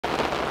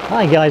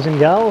Hi guys and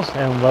gals,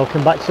 and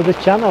welcome back to the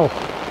channel.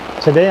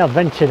 Today I've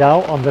ventured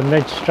out on the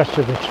mid stretch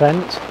of the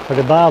Trent for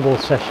the barbel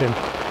session,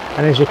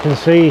 and as you can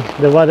see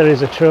the weather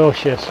is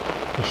atrocious.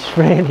 It's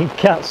raining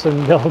cats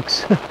and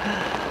dogs.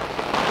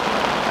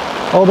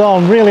 Although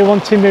I'm really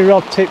wanting my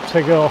rod tip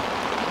to go.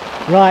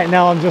 Right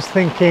now I'm just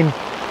thinking,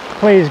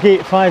 please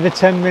get 5 or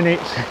 10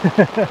 minutes.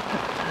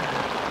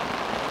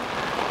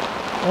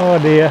 Oh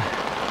dear.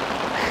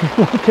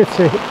 Look at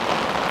it.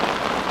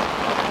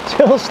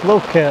 Just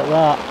look at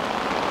that.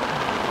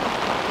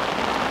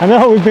 I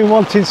know we've been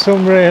wanting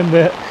some rain,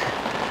 but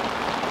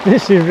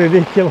this is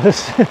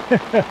ridiculous.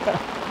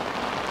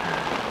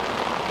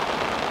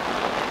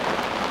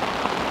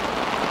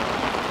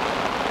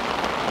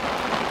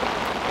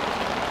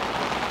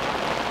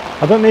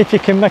 I don't know if you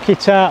can make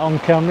it out on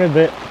camera,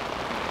 but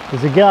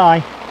there's a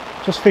guy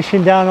just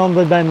fishing down on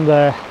the bend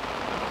there.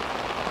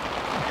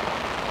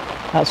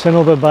 That's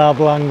another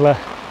barbel angler,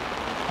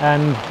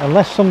 and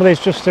unless somebody's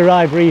just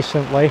arrived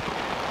recently,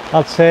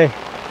 I'd say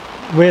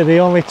we're the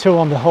only two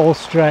on the whole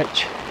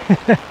stretch.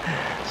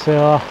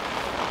 So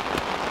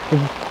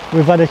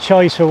we've had a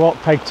choice of what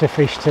peg to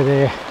fish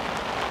today.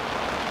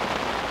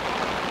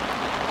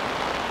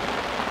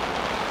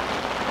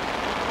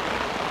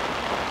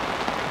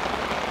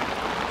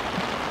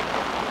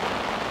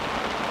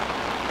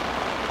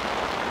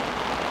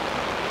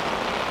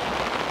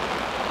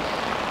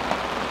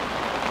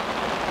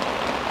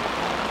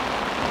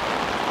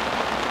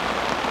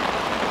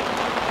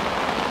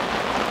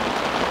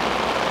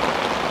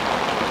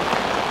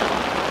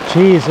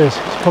 Jesus,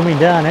 it's coming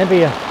down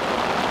heavier.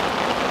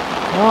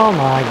 Oh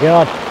my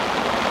God.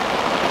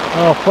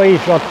 Oh please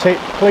rod tip,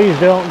 please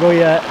don't go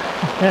yet.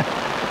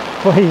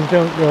 Please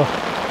don't go.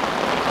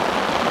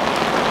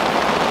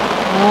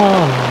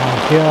 Oh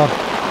my God.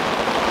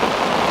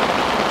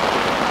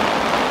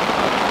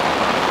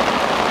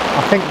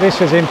 I think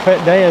this is in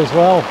fit day as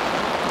well.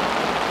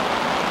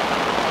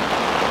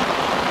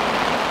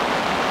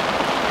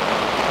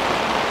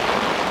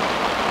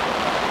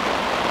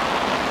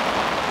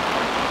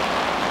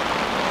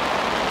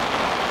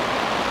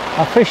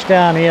 I fished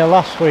down here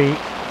last week,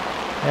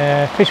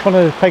 fished one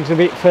of the pegs a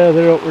bit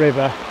further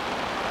upriver,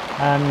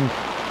 and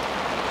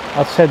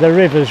I'd say the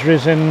river's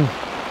risen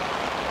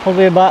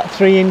probably about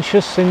 3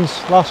 inches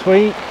since last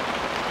week.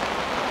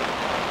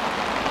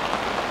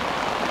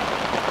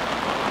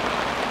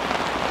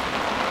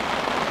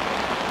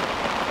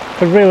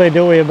 Could really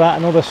do with about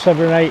another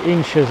 7 or 8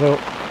 inches up.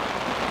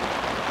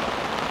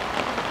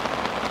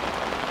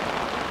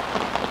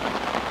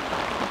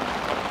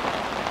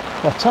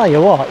 I'll tell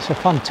you what, it's a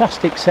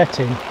fantastic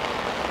setting.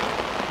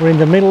 We're in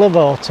the middle of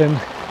autumn,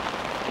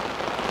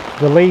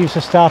 the leaves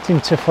are starting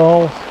to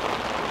fall,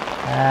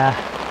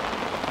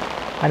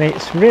 and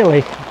it's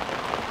really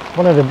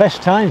one of the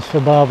best times for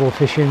barbel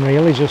fishing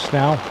really just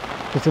now,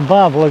 because the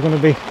barbel are going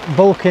to be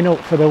bulking up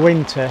for the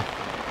winter,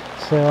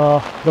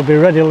 so they'll be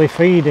readily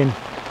feeding.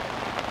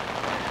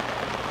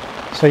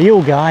 So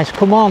you guys,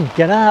 come on,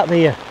 get out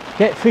there,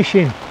 get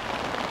fishing.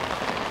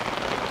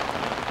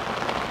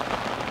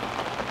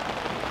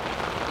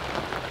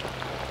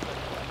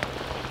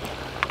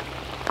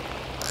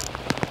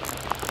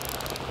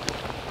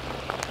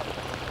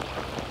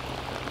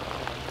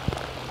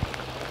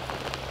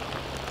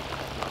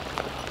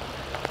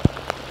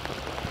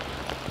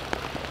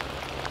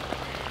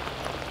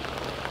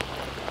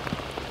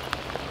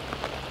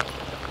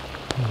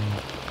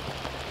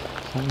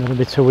 It's not going to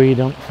be too weed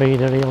on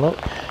feeder here, look.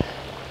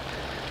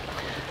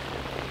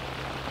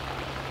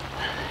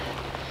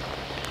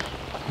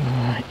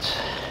 Right.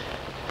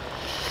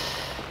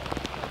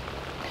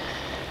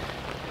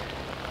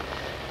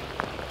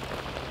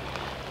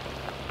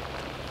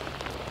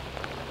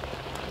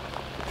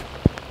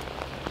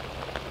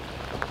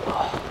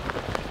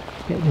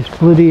 Get this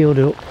bloody hood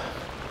up.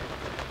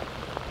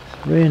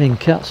 It's raining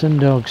cats and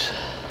dogs.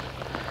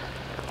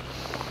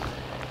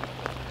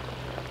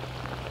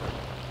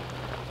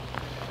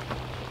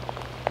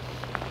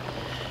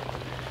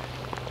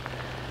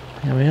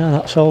 There we are,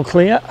 that's all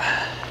clear.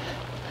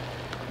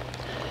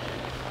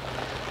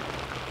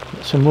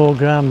 Got some more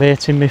ground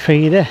bait in my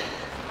feeder.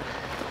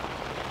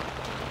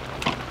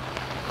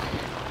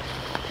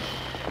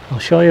 I'll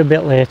show you a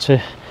bit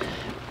later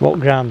what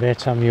ground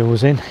bait I'm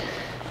using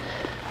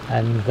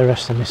and the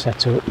rest of my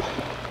setup.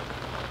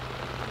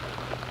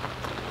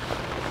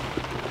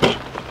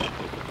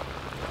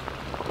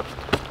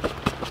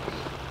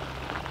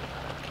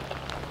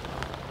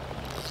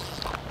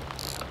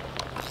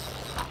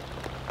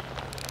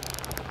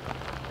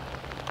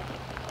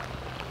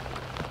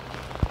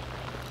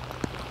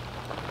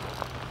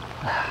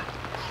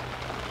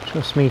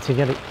 Trust me to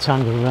get it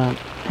tangled around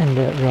end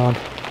of the rod.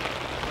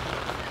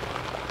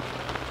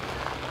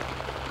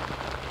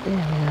 There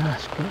we are,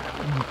 it's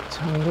got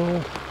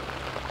tangled.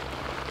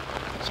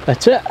 It's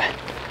better.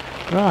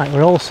 Right,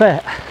 we're all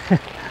set.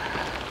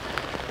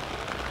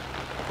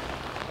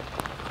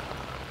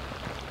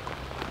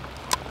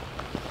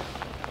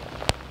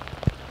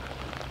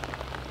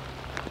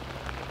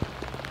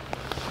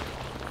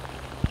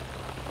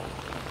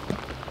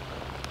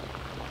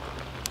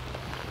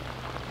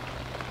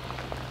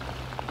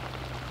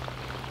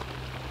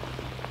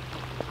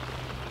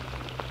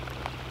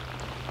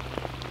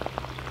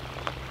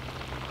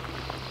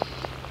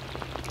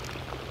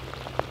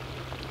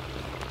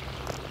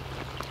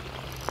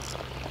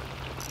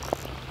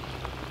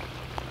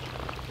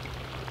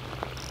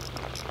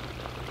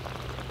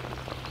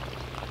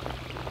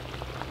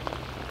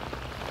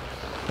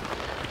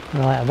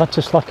 Right, I've had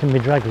to slacken my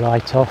drag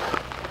right off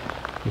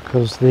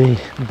because the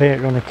bait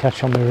runner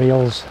catch on the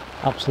reel's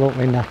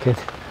absolutely knackered.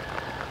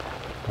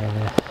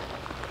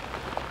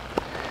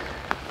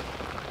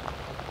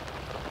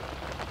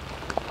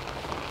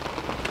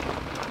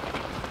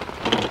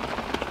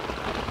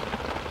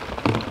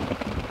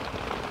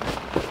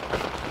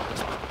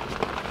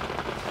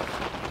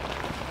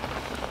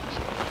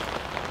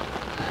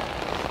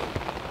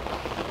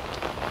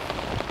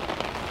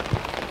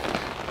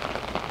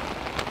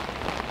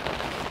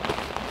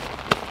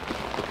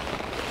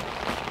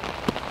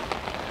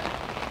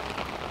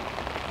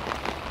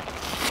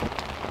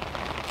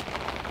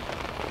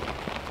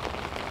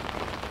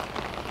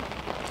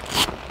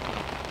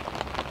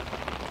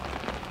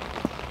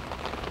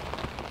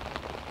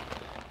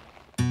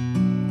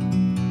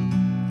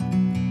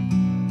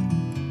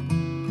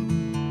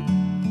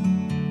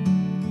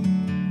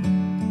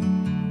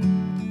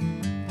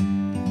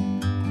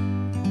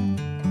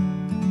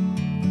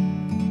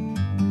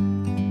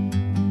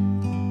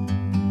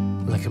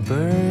 Like a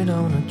bird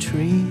on a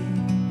tree,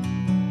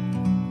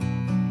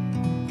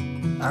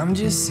 I'm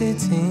just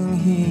sitting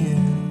here.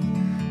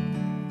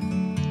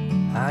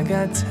 I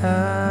got time,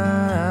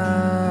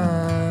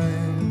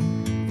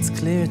 it's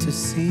clear to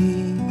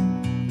see.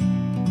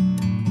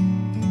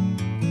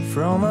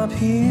 From up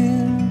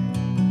here,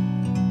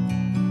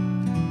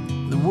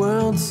 the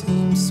world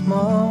seems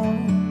small.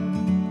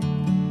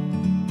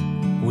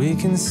 We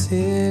can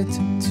sit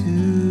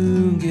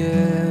together.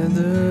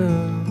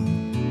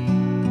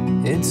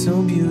 It's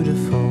so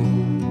beautiful,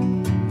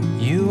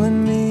 you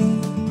and me.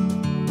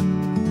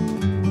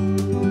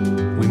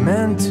 We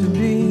meant to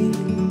be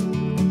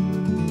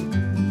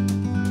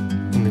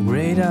in the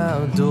great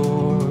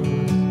outdoors,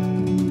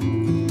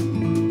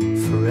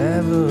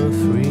 forever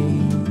free.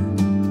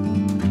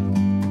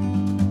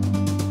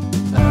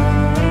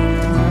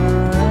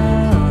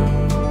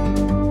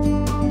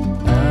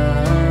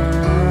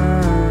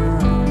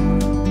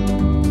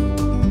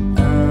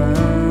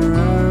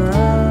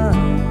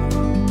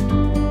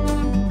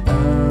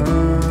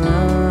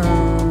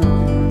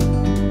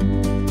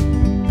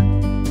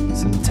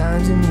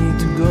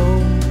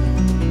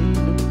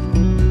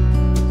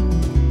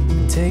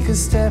 A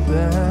step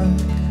back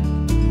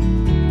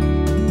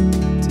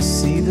to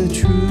see the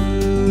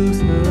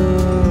truth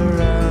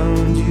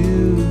around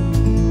you.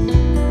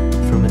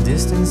 From a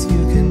distance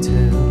you can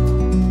tell.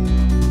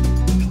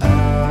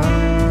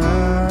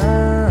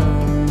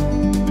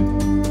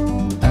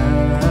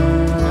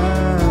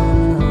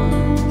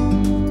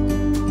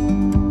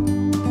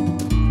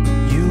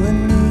 You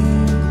and me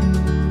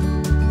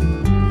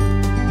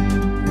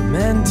were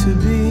meant to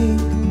be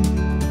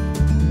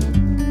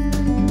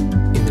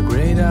in the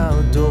great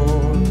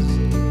outdoors,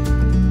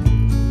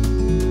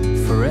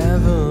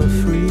 forever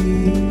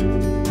free.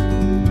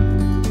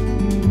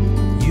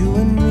 You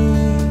and me,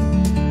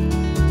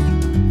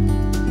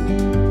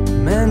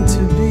 meant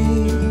to be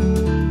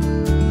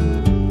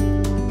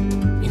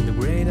in the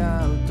great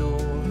outdoors.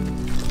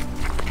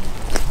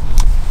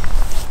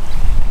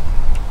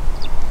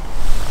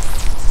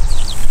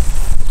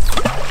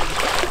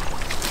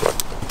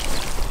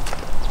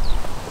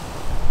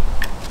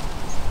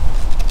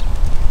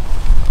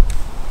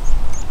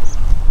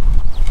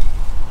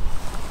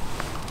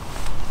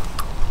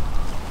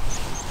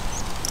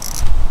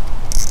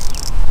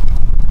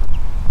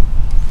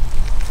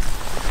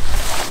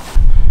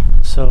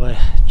 So a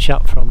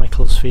chap from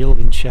Ecclesfield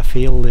in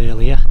Sheffield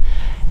earlier,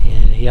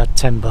 he had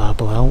 10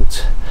 barbel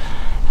out,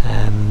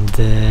 and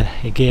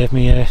he gave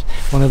me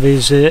one of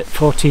his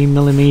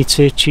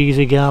 14mm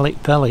cheesy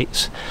garlic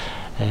pellets.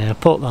 I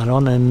put that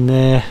on, and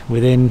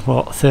within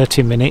what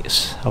 30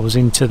 minutes I was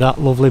into that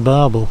lovely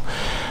barbel.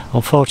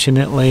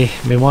 Unfortunately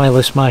my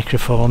wireless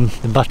microphone,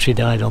 the battery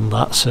died on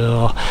that,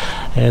 so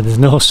there's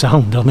no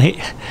sound on it,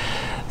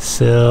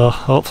 so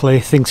hopefully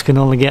things can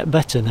only get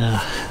better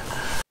now.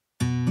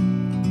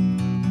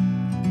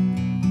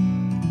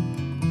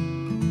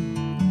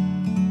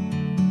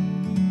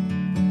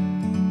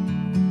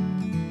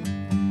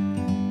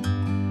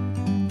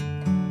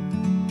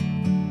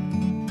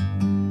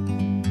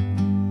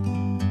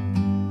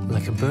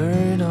 Like a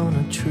bird on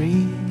a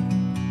tree,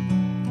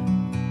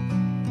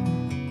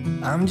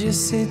 I'm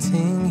just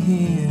sitting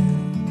here.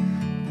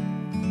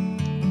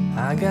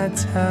 I got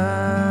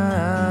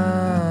time,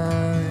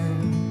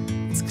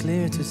 it's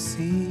clear to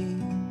see.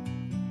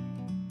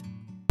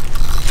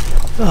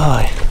 Oh,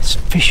 it's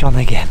fish on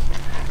again,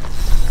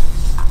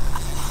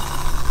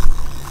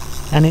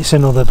 and it's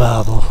another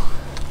barbel.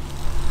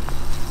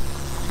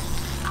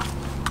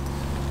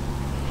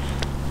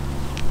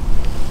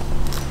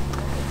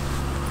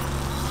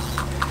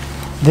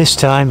 This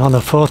time on a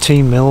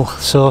 14mm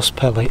sauce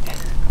pellet.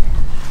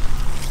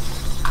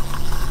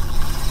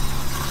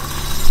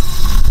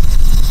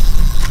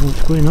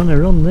 What's going on a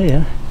run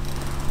there?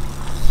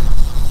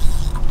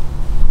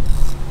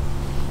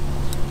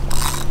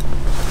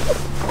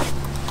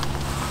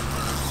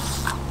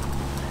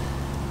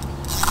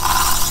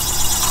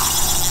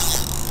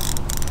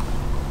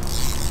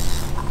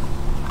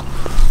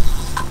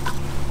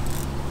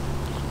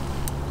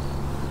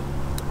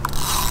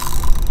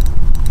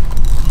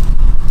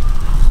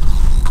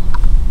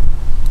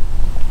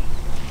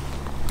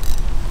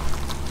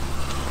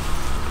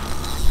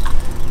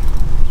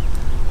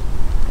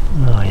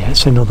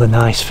 That's another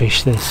nice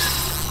fish, this.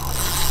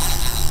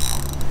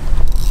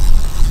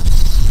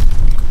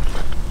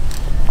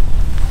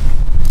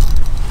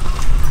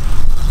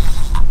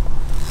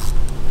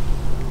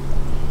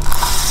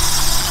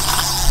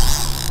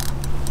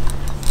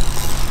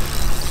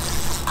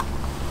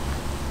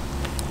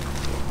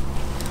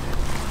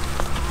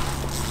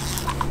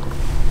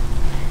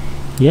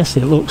 Yes,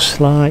 it looks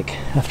like,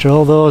 after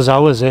all those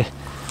hours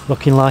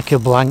looking like a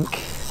blank,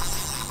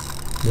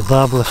 the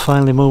barbel have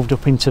finally moved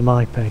up into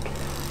my peg.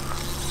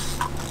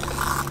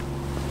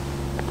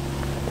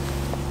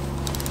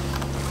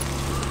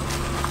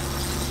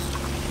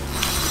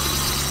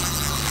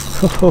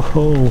 Ho ho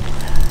ho!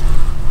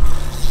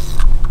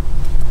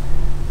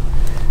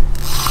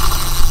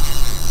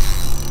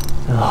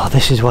 Oh,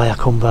 this is why I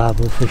come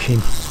barbel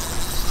fishing.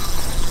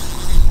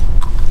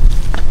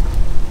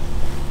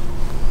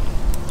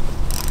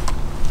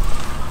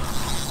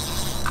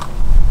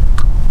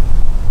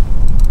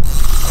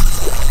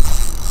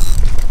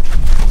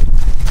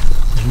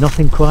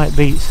 Nothing quite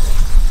beats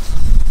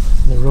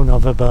the run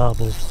of a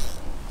barbel.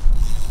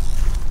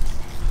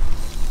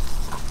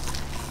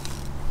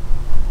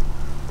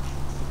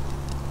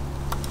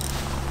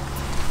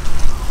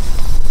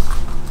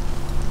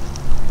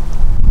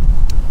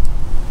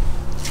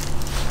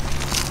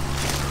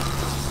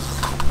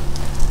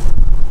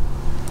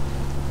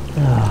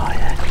 Oh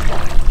yeah.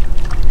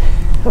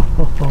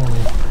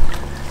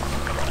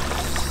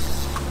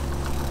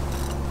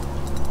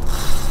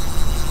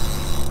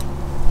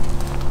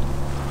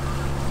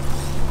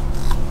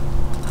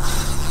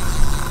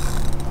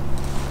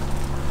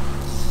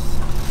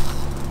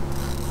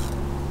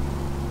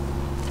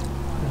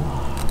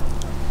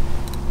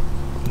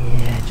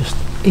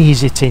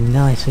 Ease it in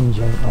nice and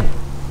gently.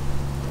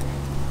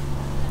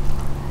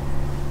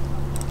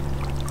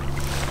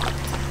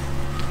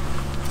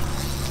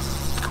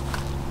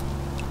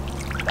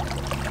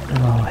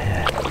 Oh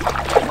yeah.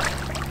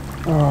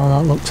 Oh,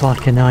 that looks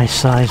like a nice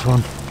size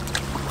one.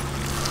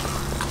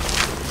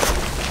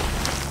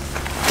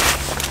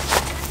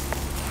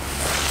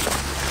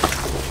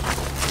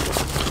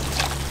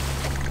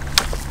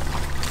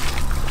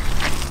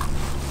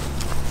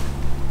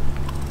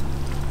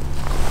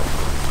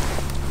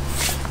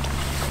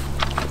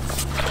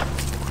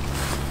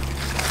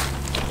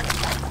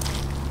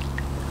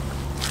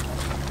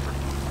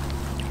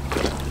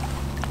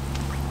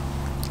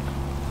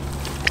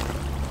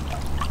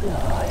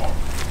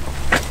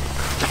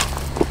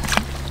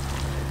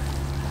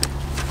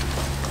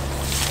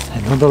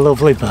 Another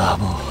lovely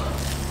barbel.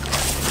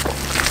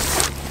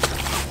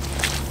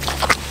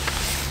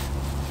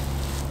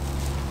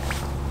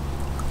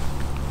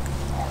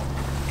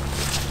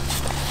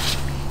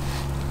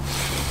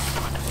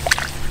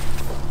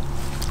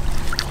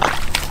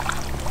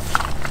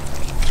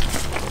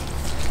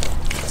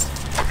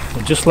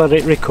 I'll just let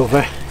it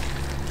recover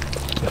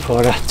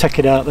before I take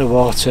it out of the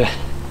water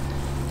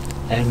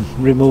and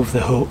remove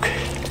the hook.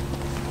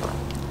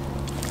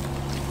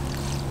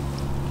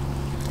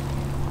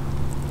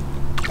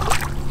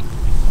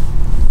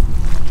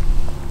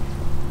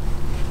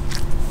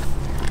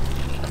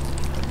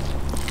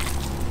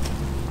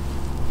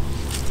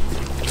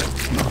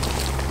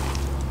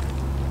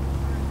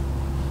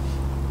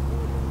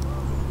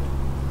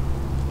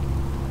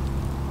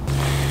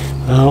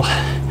 Well,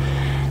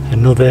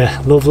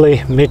 another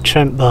lovely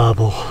mid-Trent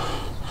barbel,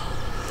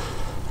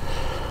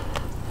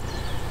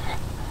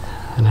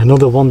 and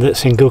another one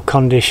that's in good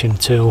condition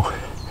too.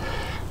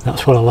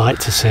 That's what I like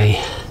to see.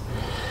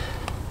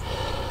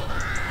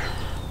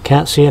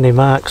 Can't see any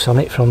marks on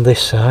it from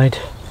this side.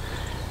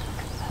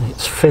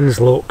 Its fins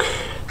look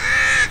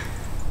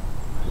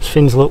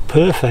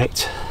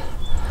perfect.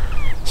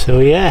 So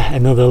yeah,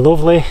 another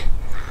lovely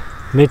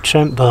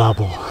mid-Trent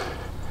barbel.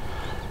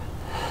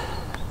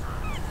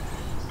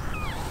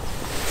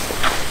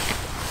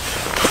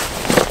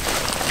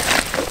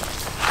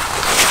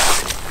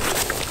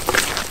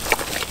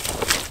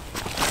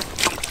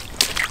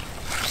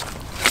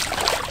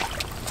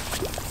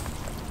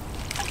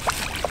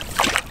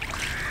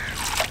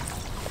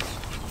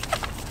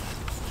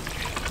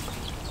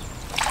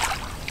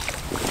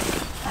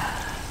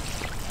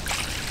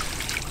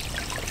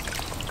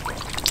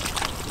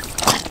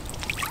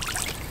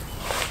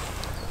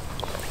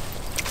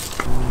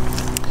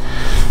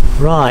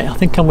 Right, I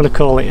think I'm going to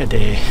call it a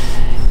day.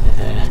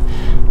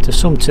 To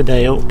sum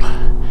today up,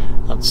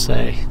 I'd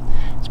say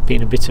it's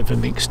been a bit of a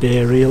mixed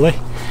day really.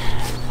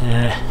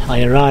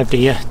 I arrived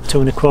here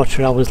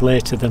 2¼ hours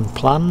later than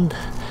planned.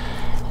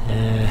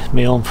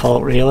 My own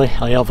fault really,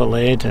 I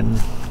overlaid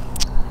and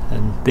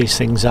these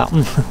things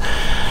happen.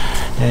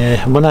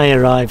 And when I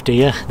arrived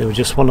here there was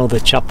just one other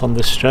chap on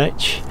the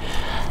stretch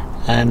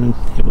and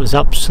it was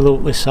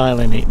absolutely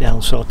silent it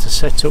down, so to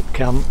set up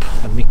camp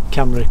and my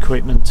camera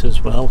equipment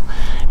as well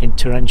in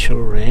torrential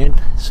rain,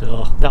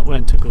 so that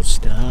weren't a good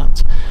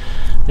start.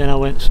 Then I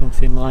went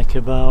something like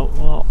about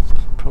what,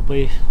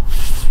 probably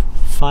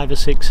 5 or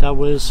 6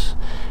 hours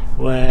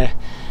where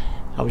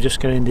I was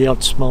just getting the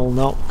odd small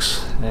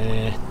knocks.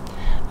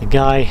 The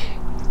guy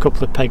a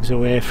couple of pegs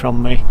away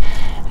from me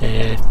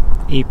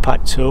he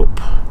packed up.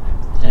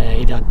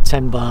 He'd had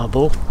 10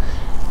 barbel.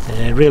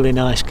 Really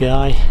nice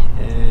guy,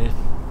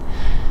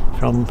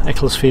 from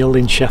Ecclesfield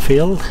in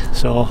Sheffield,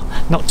 so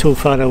not too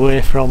far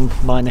away from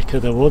my neck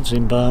of the woods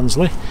in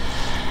Barnsley.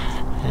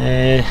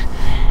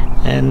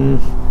 And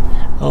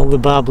all the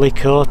barbel he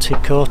caught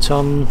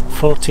on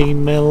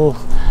 14mm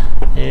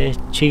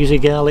cheesy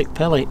garlic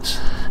pellets,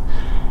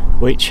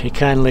 which he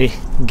kindly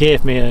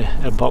gave me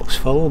a box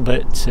full,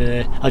 but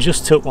I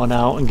just took one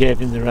out and gave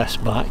him the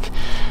rest back,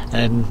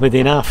 and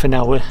within half an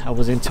hour I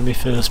was into my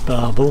first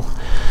barbel.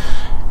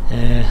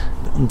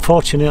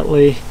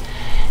 Unfortunately,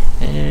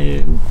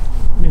 my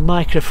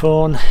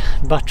microphone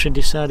battery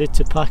decided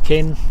to pack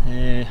in.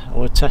 I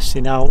was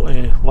testing out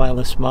a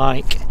wireless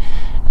mic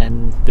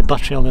and the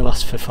battery only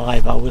lasts for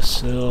 5 hours,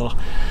 so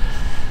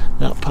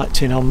that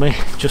packed in on me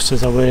just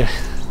as I were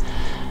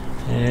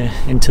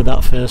into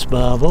that first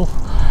barbel.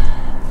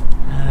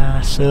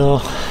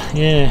 So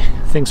yeah,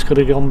 things could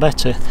have gone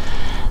better.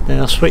 Then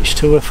I switched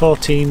to a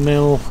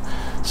 14mm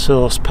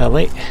source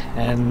pellet,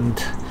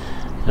 and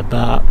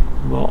about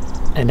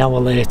an hour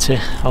later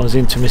I was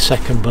into my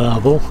second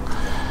barbel.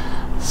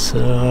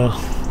 So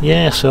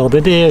yeah, so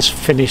the day's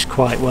finished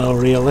quite well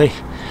really.